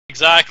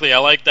Exactly, I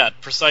like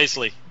that,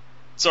 precisely.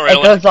 Sorry,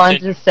 It goes on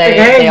to say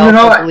they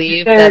also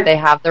believe that they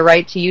have the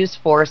right to use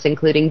force,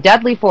 including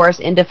deadly force,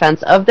 in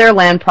defense of their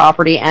land,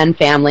 property, and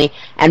family.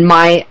 And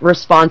my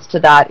response to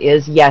that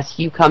is, yes,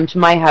 you come to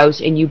my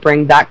house and you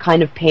bring that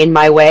kind of pain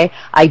my way,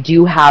 I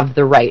do have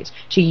the right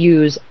to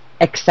use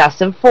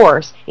excessive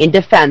force in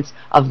defense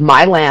of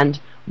my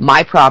land,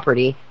 my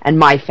property, and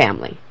my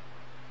family.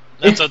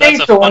 That's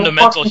a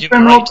fundamental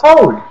human right.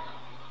 Code.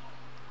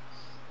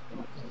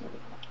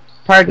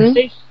 Pardon?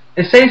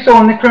 It says so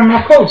in the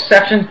criminal code,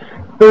 section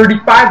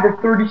 35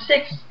 or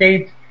 36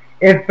 states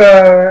if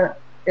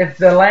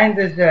the land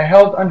is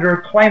held under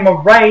a claim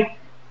of right,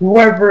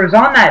 whoever is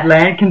on that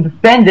land can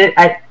defend it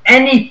at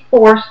any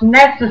force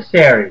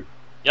necessary.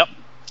 Yep.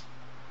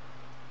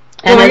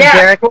 And so, as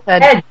Derek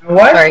said, ahead, you know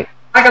what? Sorry.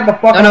 I got the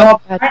fucking law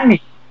behind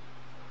me.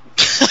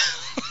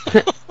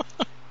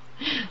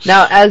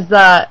 Now,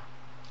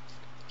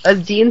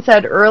 as Dean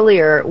said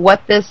earlier,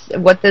 what this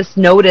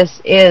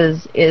notice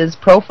is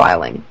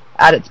profiling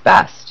at its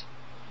best.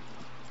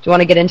 Do you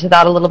want to get into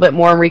that a little bit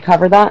more and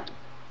recover that?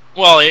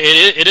 Well,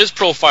 it is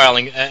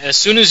profiling. As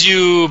soon as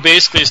you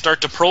basically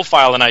start to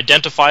profile an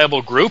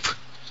identifiable group,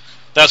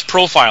 that's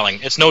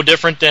profiling. It's no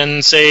different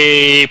than,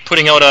 say,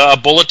 putting out a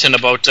bulletin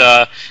about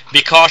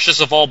be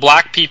cautious of all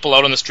black people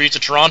out on the streets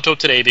of Toronto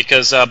today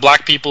because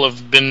black people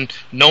have been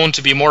known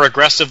to be more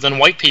aggressive than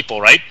white people,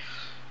 right?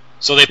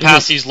 So they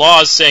pass these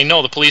laws saying,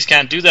 no, the police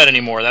can't do that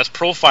anymore. That's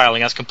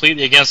profiling. That's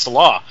completely against the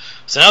law.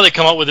 So now they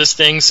come up with this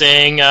thing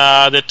saying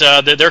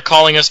that they're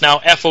calling us now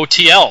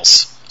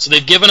FOTLs. So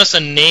they've given us a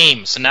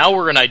name. So now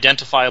we're an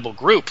identifiable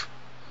group.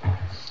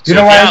 So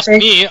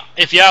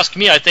if you ask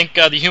me, I think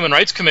the Human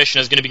Rights Commission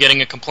is going to be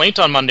getting a complaint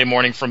on Monday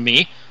morning from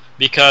me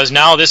because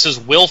now this is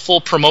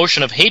willful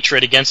promotion of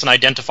hatred against an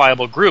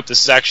identifiable group.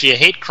 This is actually a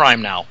hate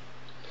crime now.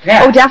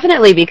 Yeah. Oh,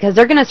 definitely, because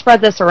they're going to spread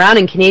this around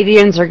and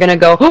Canadians are going to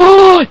go,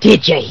 oh,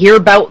 did you hear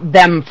about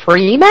them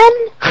Freemen?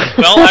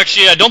 Well,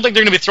 actually, I don't think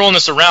they're going to be throwing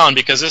this around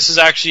because this is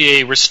actually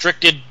a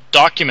restricted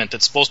document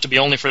that's supposed to be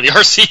only for the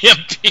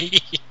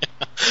RCMP.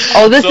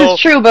 Oh, this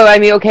is true, but I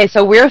mean, okay,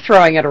 so we're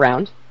throwing it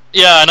around.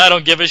 Yeah, and I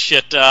don't give a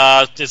shit.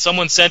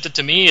 Someone sent it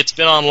to me. It's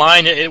been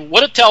online.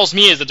 What it tells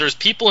me is that there's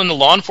people in the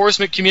law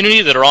enforcement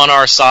community that are on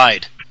our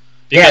side.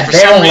 Because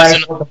they don't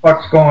like what the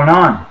fuck's going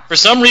on. For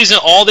some reason,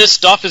 all this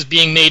stuff is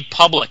being made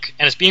public,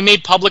 and it's being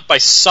made public by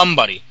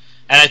somebody.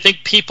 And I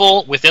think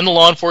people within the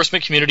law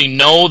enforcement community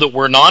know that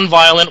we're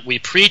nonviolent, we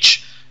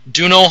preach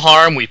do no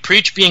harm, we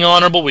preach being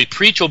honorable, we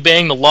preach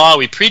obeying the law,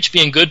 we preach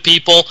being good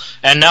people,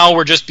 and now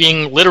we're just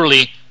being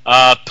literally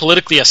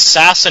politically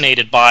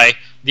assassinated by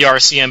the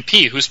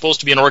RCMP, who's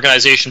supposed to be an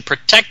organization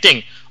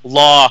protecting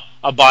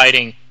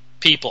law-abiding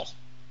people.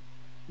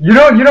 You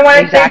know what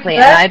exactly,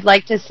 and I'd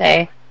like to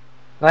say...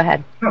 Go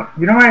ahead.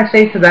 You know what I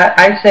say to that?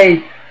 I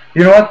say,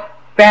 you know what?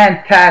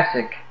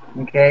 Fantastic.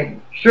 Okay?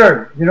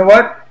 Sure. You know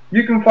what?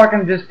 You can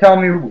fucking just tell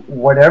me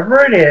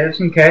whatever it is,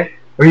 okay?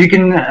 Or you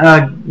can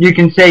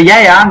say,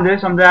 yeah, I'm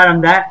this, I'm that,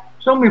 I'm that.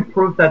 Show me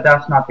proof that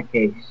that's not the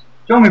case.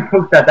 Show me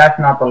proof that that's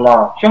not the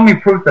law. Show me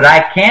proof that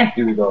I can't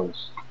do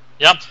those.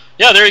 Yep.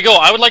 Yeah, there you go.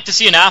 I would like to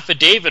see an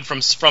affidavit from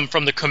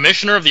the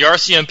commissioner of the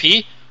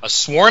RCMP, a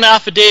sworn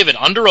affidavit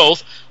under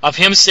oath of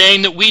him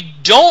saying that we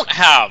don't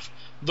have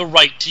the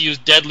right to use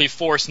deadly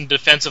force in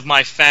defense of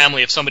my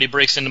family if somebody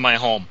breaks into my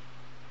home.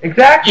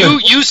 Exactly.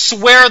 You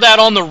swear that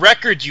on the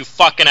record, you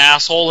fucking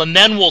asshole, and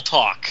then we'll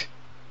talk.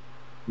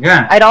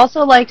 Yeah. I'd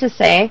also like to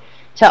say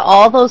to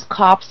all those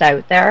cops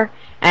out there,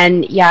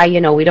 and yeah,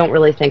 you know, we don't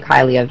really think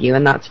highly of you,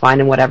 and that's fine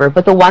and whatever,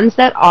 but the ones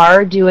that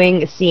are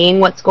seeing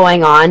what's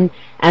going on,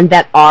 and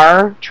that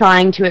are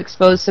trying to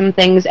expose some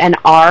things, and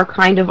are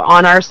kind of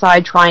on our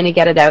side trying to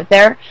get it out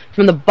there,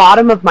 from the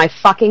bottom of my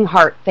fucking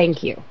heart,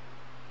 thank you.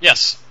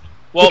 Yes.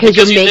 Well, because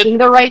you're making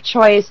the right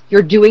choice,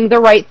 you're doing the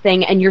right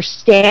thing, and you're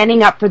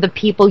standing up for the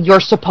people you're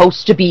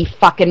supposed to be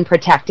fucking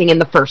protecting in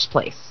the first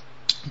place.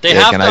 They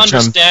have to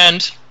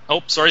understand...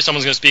 Oh, sorry,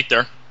 someone's going to speak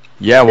there.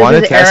 Yeah, I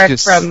wanted to ask you...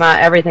 This is Eric from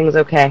Everything's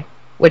Okay,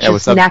 which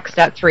is next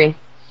at 3.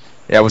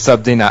 Yeah, what's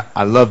up, Dean?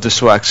 I love the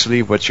show,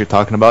 actually, what you're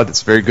talking about.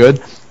 It's very good.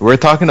 We're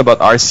talking about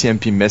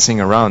RCMP messing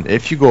around.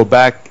 If you go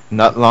back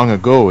not long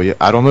ago,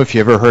 I don't know if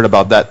you ever heard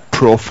about that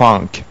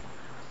Pro-Func.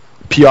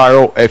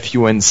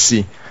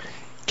 P-R-O-F-U-N-C.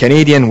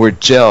 Canadians were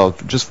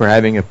jailed just for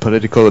having a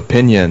political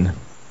opinion.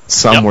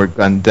 Some were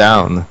gunned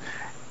down.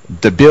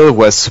 The bill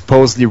was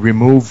supposedly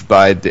removed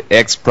by the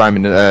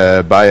ex-prime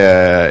at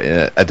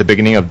the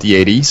beginning of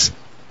the 80s.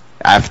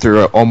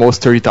 After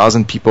almost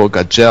 30,000 people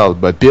got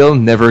jailed, but bill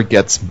never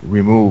gets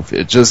removed.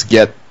 It just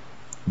gets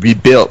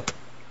rebuilt.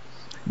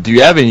 Do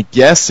you have any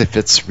guess if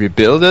it's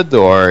rebuilded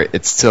or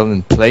it's still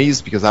in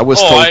place? Because I was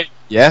told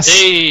yes.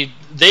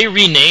 They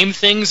rename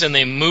things and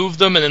they move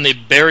them and then they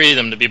bury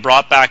them to be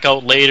brought back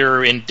out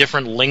later in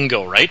different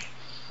lingo, right?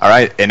 All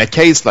right. In a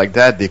case like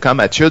that, they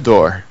come at your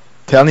door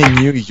telling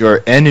you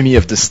you're enemy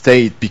of the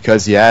state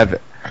because you're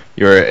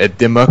a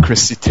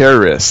democracy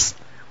terrorist.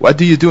 What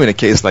do you do in a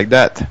case like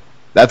that?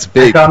 That's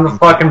big. I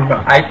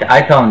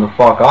tell them to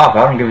fuck off.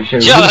 I don't give a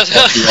shit who the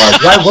fuck you are.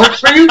 Do I work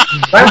for you? Do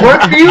I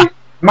work for you?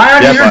 Am I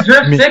under your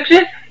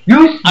jurisdiction?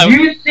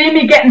 You see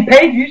me getting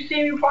paid? You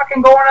see me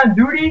fucking going on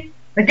duty?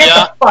 Like, get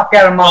the fuck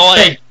out of my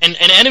face. And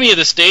enemy of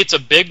the state's a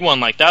big one.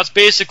 Like, that's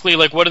basically,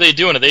 like, what are they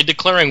doing? Are they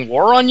declaring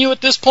war on you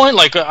at this point?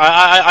 Like,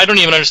 I don't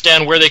even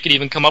understand where they could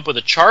even come up with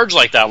a charge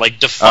like that. Like,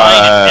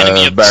 define an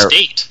enemy of the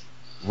state.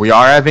 We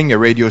are having a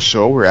radio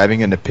show. We're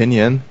having an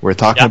opinion. We're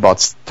talking about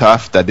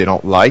stuff that they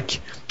don't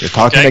like. You're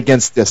talking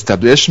against the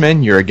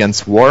establishment. You're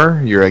against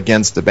war. You're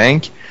against the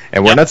bank.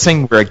 And we're not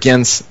saying we're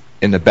against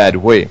in a bad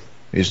way.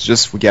 It's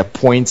just we get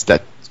points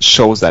that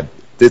shows that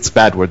it's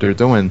bad what they're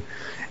doing.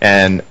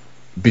 And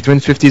between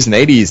 50s and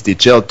 80s, they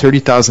jailed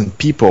 30,000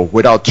 people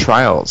without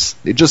trials.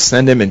 They just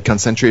send them in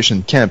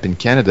concentration camp in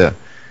Canada.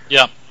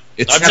 Yeah.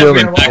 It's still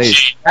in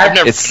place.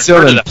 It's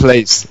still in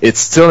place. It's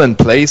still in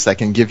place. I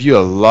can give you a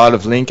lot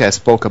of links. I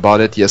spoke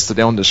about it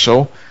yesterday on the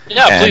show.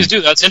 Yeah, please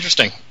do. That's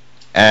interesting.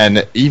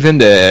 And even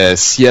the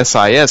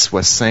CSIS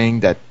was saying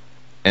that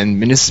in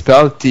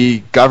municipality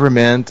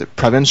government,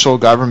 provincial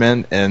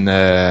government, and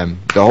the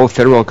whole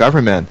federal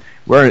government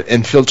were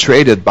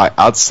infiltrated by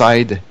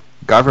outside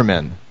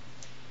government.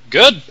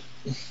 Good.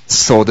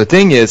 So the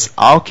thing is,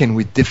 how can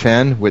we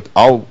defend with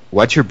all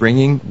what you're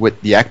bringing with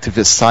the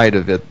activist side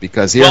of it?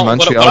 Because here in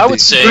Montreal, what I would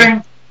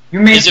say, you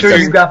made sure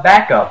you got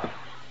backup.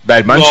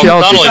 But Montreal,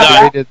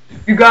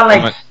 you got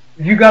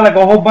like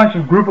a whole bunch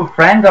of group of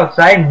friends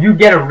outside, and you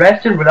get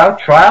arrested without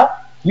trial.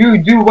 You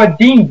do what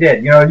Dean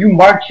did. You know, you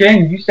march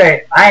in, you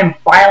say, "I am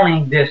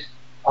filing this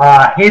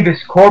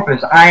habeas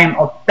corpus. I am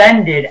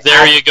offended."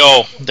 There you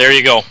go. There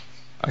you go.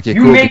 Okay,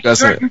 you cool. make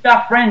sure you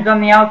got friends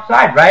on the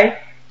outside, right?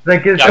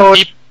 Like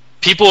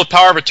people with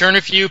power of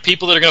attorney for you,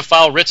 people that are going to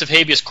file writs of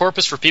habeas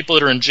corpus for people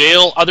that are in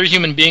jail, other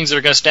human beings that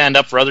are going to stand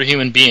up for other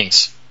human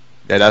beings.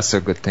 Yeah, that's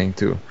a good thing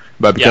too.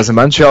 But because in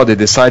Montreal they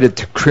decided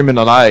to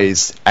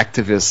criminalize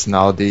activists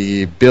now,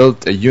 they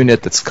built a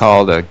unit that's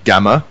called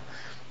Gamma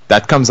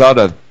that comes out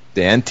of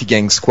the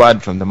anti-gang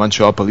squad from the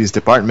Montreal Police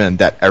Department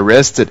that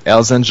arrested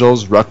Hells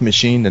Angels, Rock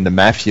Machine, and the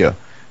Mafia.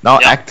 Now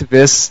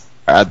activists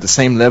are at the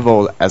same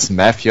level as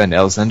Mafia and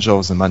Hells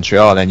Angels in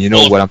Montreal, and you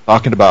know what I'm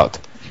talking about.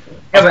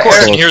 Of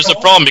course, and here's the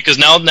problem, because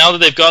now that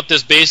they've got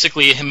this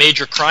basically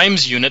major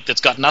crimes unit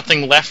that's got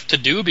nothing left to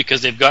do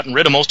because they've gotten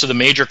rid of most of the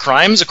major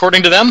crimes,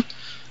 according to them,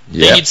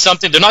 they need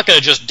something. They're not going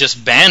to just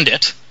disband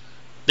it.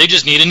 They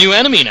just need a new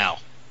enemy now.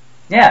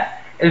 Yeah,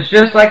 it's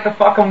just like the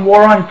fucking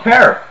war on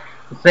terror.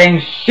 The same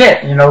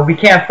shit, you know. We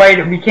can't fight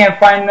it. We can't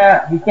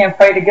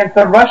fight against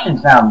the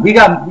Russians now. We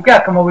got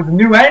to come up with a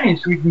new enemy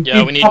so we can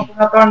keep pumping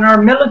up on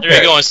our military.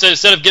 There you go.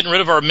 Instead of getting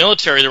rid of our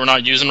military that we're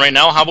not using right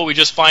now, how about we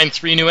just find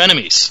 3 new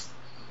enemies?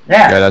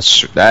 Yeah, that's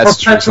true.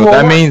 That's true. So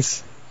that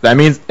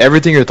means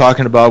everything you're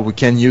talking about, we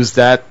can use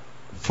that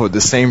for the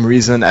same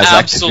reason as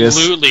activists.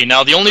 Absolutely.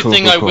 Now, the only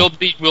thing I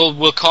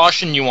will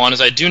caution you on is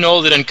I do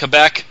know that in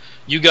Quebec,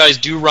 you guys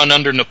do run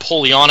under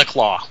Napoleonic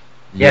law.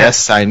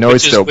 Yes, I know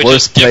it's the worst place. Which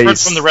is different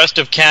from the rest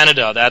of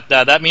Canada.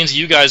 That means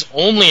you guys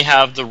only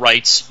have the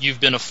rights you've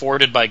been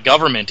afforded by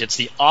government. It's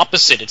the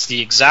opposite. It's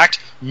the exact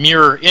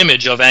mirror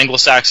image of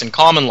Anglo-Saxon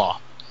common law.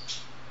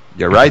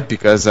 You're right,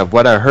 because of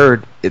what I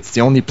heard, it's the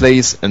only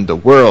place in the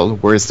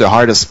world where it's the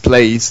hardest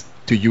place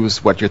to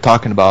use what you're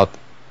talking about.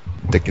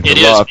 The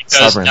law of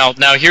sovereignty.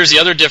 Now here's the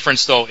other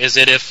difference, though, is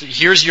that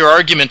here's your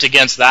argument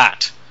against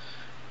that.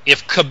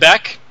 If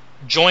Quebec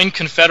joined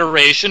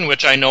Confederation,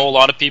 which I know a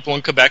lot of people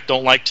in Quebec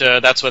don't like to,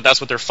 that's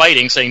what they're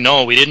fighting, saying,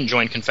 no, we didn't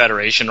join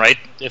Confederation, right?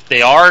 If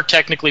they are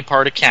technically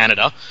part of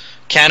Canada,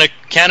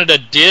 Canada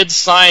did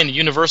sign the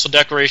Universal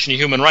Declaration of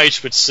Human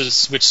Rights, which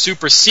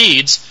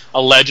supersedes,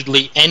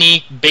 allegedly,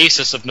 any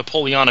basis of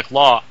Napoleonic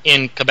law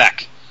in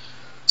Quebec.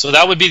 So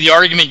that would be the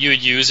argument you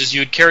would use, is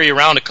you would carry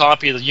around a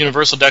copy of the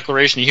Universal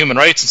Declaration of Human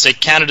Rights and say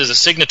Canada is a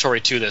signatory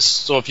to this.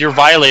 So if you're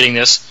violating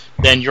this,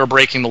 then you're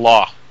breaking the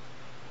law.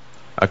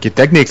 Okay,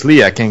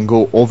 technically I can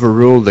go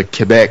overrule the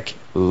Quebec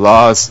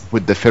laws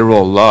with the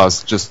federal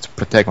laws just to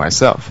protect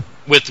myself.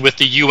 With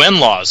the UN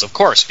laws, of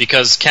course,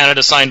 because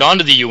Canada signed on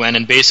to the UN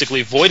and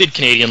basically voided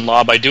Canadian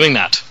law by doing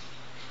that.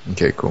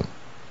 Okay, cool.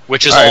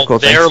 Which is all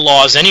their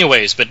laws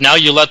anyways, but now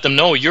you let them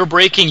know you're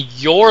breaking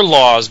your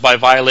laws by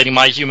violating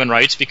my human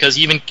rights, because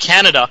even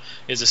Canada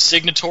is a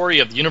signatory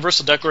of the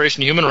Universal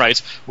Declaration of Human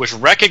Rights, which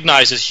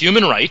recognizes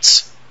human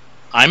rights.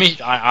 I'm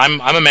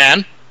a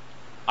man.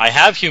 I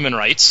have human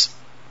rights.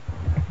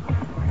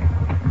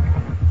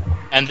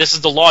 And this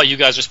is the law you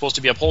guys are supposed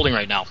to be upholding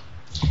right now.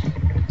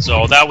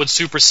 So that would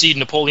supersede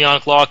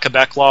Napoleonic law,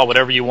 Quebec law,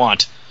 whatever you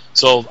want.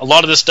 So a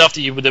lot of the stuff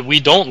that we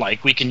don't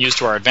like, we can use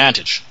to our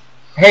advantage.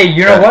 Hey,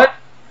 you know what?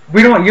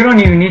 You don't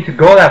even need to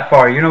go that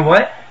far. You know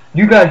what?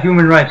 You got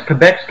human rights.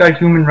 Quebec's got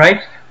human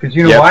rights because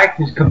you know why?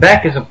 Because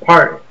Quebec is a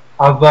part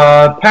of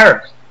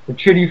Paris, the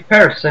Treaty of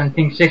Paris,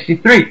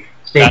 1763.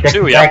 State that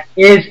Quebec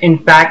is in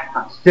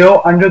fact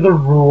still under the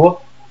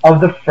rule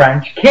of the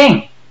French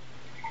king,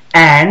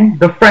 and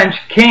the French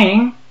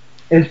king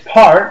is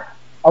part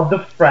of the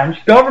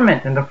French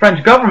government, and the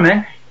French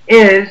government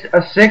is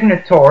a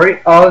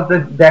signatory of the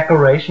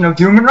Declaration of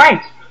Human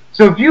Rights.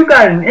 So if you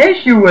got an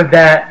issue with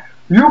that,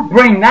 you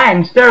bring that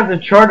instead of the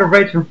Charter of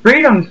Rights and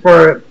Freedoms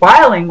for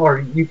filing, or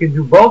you can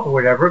do both or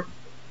whatever.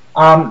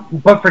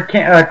 But for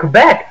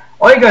Quebec,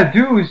 all you gotta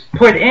do is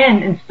put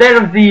in, instead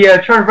of the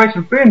Charter of Rights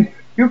and Freedoms,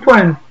 you put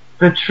in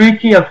the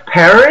Treaty of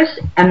Paris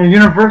and the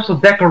Universal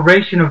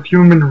Declaration of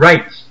Human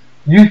Rights.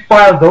 You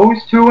file those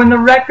two in the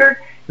record,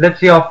 let's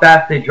see how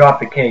fast they drop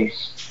the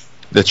case.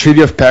 The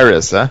Treaty of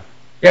Paris, huh?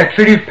 Yeah,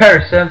 Treaty of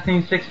Paris,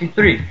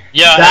 1763.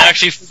 Yeah, and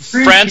actually,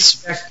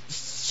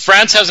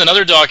 France has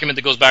another document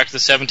that goes back to the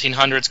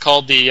 1700s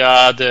called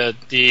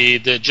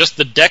just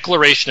the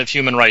Declaration of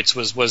Human Rights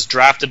was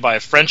drafted by a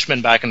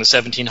Frenchman back in the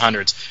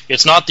 1700s.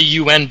 It's not the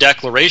UN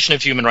Declaration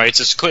of Human Rights.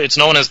 It's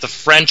known as the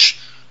French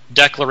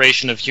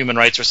Declaration of Human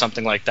Rights or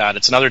something like that.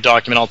 It's another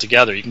document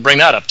altogether. You can bring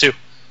that up too.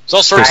 There's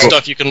all sorts of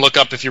stuff you can look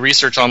up if you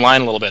research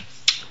online a little bit.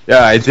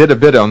 Yeah, I did a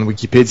bit on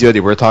Wikipedia.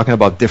 They were talking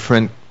about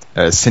different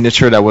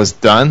signature that was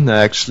done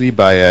actually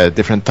by a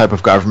different type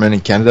of government in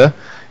Canada.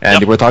 And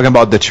they were talking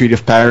about the Treaty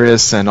of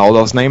Paris and all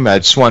those names. I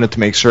just wanted to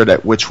make sure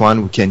that which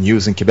one we can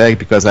use in Quebec,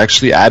 because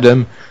actually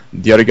Adam,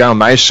 the other guy on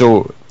my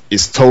show,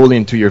 is totally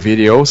into your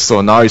videos, so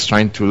now he's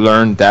trying to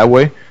learn that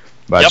way.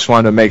 But I just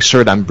want to make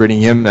sure that I'm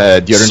bringing him the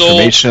other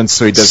information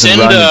so he doesn't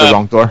run in the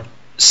wrong door.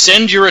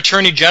 Send your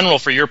Attorney General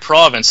for your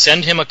province.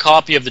 Send him a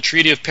copy of the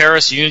Treaty of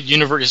Paris,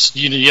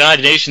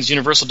 United Nations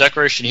Universal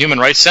Declaration of Human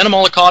Rights. Send him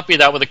all a copy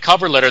of that with a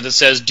cover letter that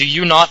says, "Do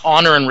you not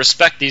honor and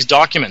respect these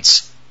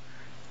documents?"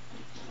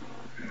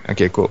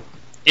 Okay, cool.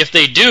 If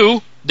they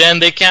do, then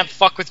they can't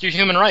fuck with your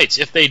human rights.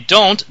 If they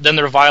don't, then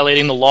they're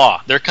violating the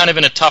law. They're kind of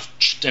in a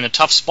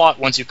tough spot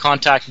once you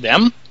contact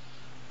them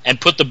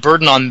and put the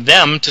burden on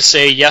them to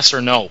say yes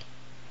or no.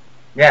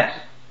 Yes.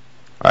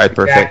 All right,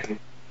 perfect. Exactly.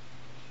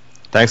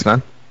 Thanks,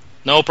 man.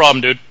 No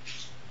problem, dude.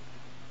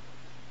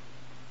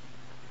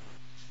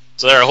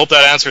 So there, I hope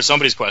that answers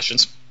somebody's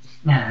questions.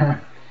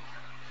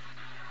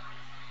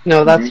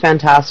 No, that's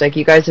fantastic.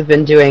 You guys have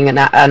been doing an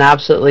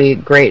absolutely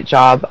great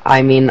job.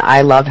 I mean,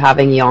 I love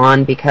having you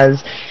on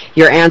because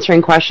you're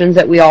answering questions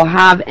that we all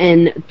have,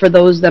 and for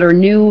those that are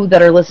new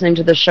that are listening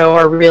to the show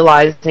are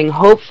realizing,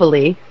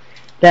 hopefully,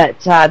 that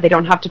they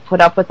don't have to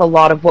put up with a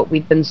lot of what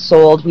we've been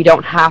sold. We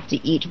don't have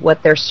to eat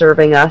what they're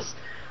serving us.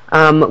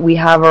 We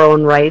have our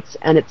own rights,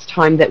 and it's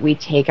time that we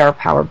take our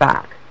power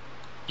back.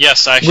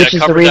 Yes, actually, which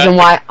is the reason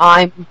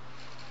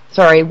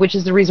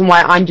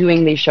why I'm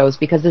doing these shows,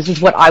 because this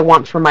is what I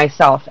want for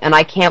myself, and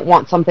I can't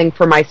want something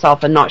for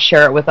myself and not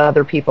share it with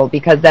other people,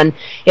 because then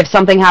if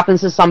something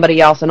happens to somebody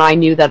else and I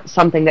knew that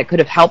something that could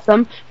have helped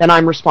them, then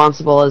I'm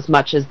responsible as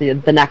much as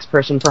the next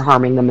person for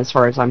harming them, as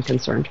far as I'm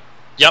concerned.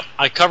 Yep,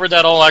 I covered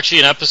that all actually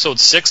in episode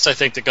 6, I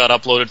think, that got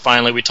uploaded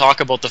finally. We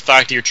talk about the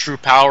fact that your true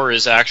power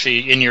is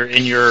actually in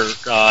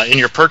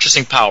your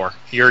purchasing power,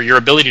 your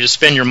ability to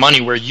spend your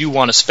money where you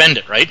want to spend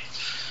it, right?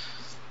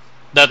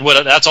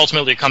 That's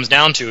ultimately what it comes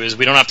down to, is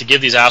we don't have to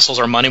give these assholes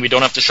our money, we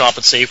don't have to shop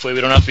at Safeway,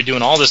 we don't have to be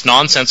doing all this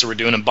nonsense that we're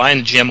doing and buying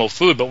the GMO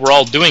food, but we're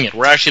all doing it.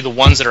 We're actually the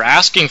ones that are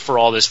asking for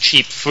all this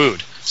cheap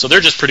food. So they're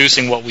just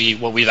producing what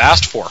we've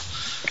asked for.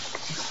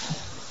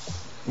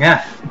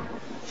 Yeah.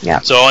 Yeah.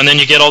 So, and then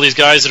you get all these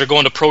guys that are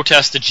going to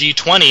protest the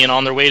G20, and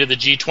on their way to the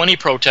G20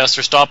 protest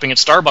are stopping at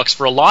Starbucks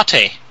for a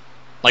latte.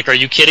 Like, are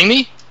you kidding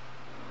me?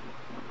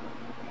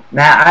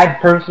 Nah, I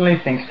personally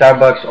think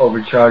Starbucks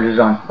overcharges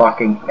on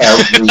fucking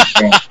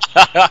everything.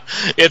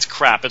 It's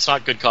crap. It's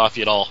not good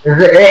coffee at all.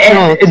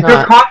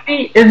 The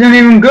coffee isn't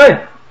even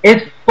good.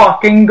 It's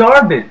fucking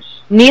garbage.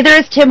 Neither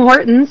is Tim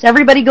Hortons.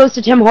 Everybody goes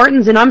to Tim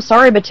Hortons, and I'm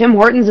sorry, but Tim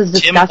Hortons is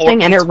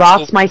disgusting, and it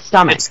rots my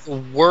stomach. It's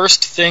the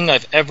worst thing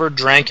I've ever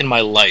drank in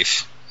my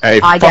life. Hey,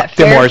 fuck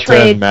Tim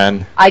Hortons,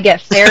 man. I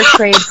get fair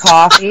trade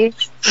coffee.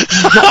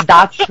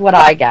 That's what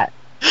I get.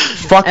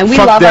 And we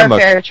love our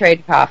fair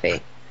trade coffee.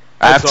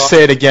 I have to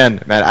say it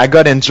again, man. I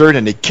got injured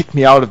and they kicked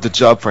me out of the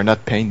job for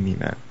not paying me,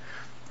 man.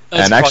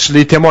 And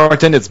actually, Tim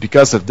Hortons, it's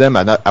because of them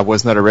I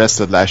was not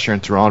arrested last year in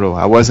Toronto.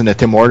 I was in a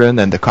Tim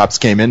Hortons and the cops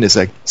came in. It's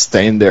like,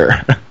 stay in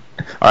there. All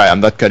right, I'm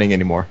not cutting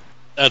anymore.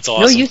 That's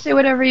awesome. No, you say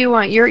whatever you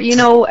want.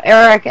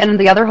 Eric and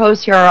the other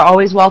hosts here are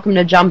always welcome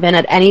to jump in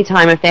at any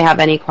time if they have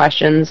any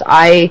questions.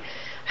 I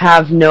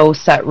have no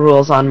set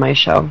rules on my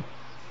show.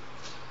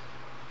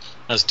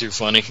 That's too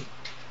funny.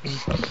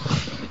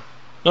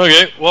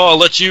 Okay, well, I'll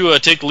let you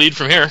take the lead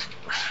from here.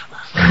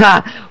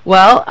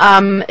 Well,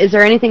 is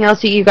there anything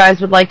else that you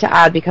guys would like to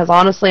add? Because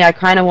honestly, I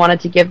kind of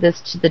wanted to give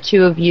this to the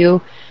two of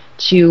you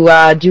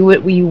to do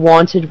what we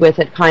wanted with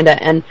it, kind of.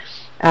 And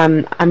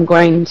I'm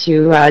going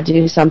to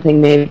do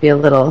something maybe a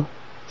little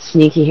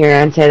sneaky here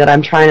and say that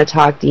I'm trying to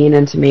talk Dean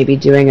into maybe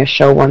doing a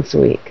show once a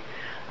week.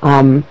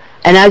 And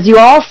as you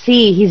all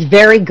see, he's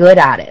very good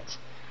at it.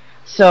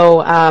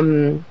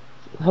 So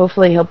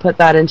hopefully he'll put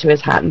that into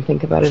his hat and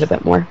think about it a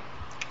bit more.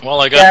 Well,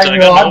 I got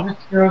I'm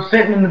just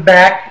sitting in the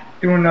back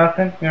doing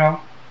nothing,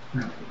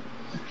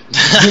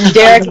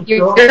 Derek,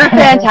 you're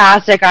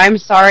fantastic. I'm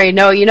sorry.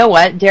 No, you know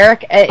what,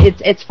 Derek?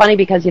 It's funny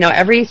because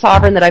every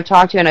sovereign that I've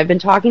talked to, and I've been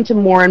talking to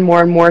more and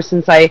more and more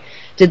since I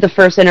did the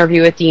first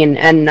interview with Dean,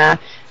 and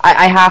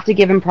I have to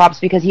give him props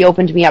because he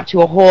opened me up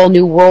to a whole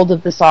new world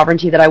of the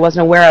sovereignty that I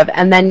wasn't aware of.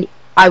 And then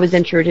I was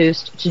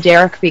introduced to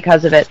Derek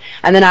because of it.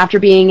 And then after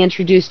being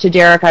introduced to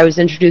Derek, I was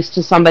introduced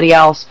to somebody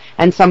else,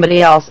 and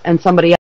somebody else, and somebody else.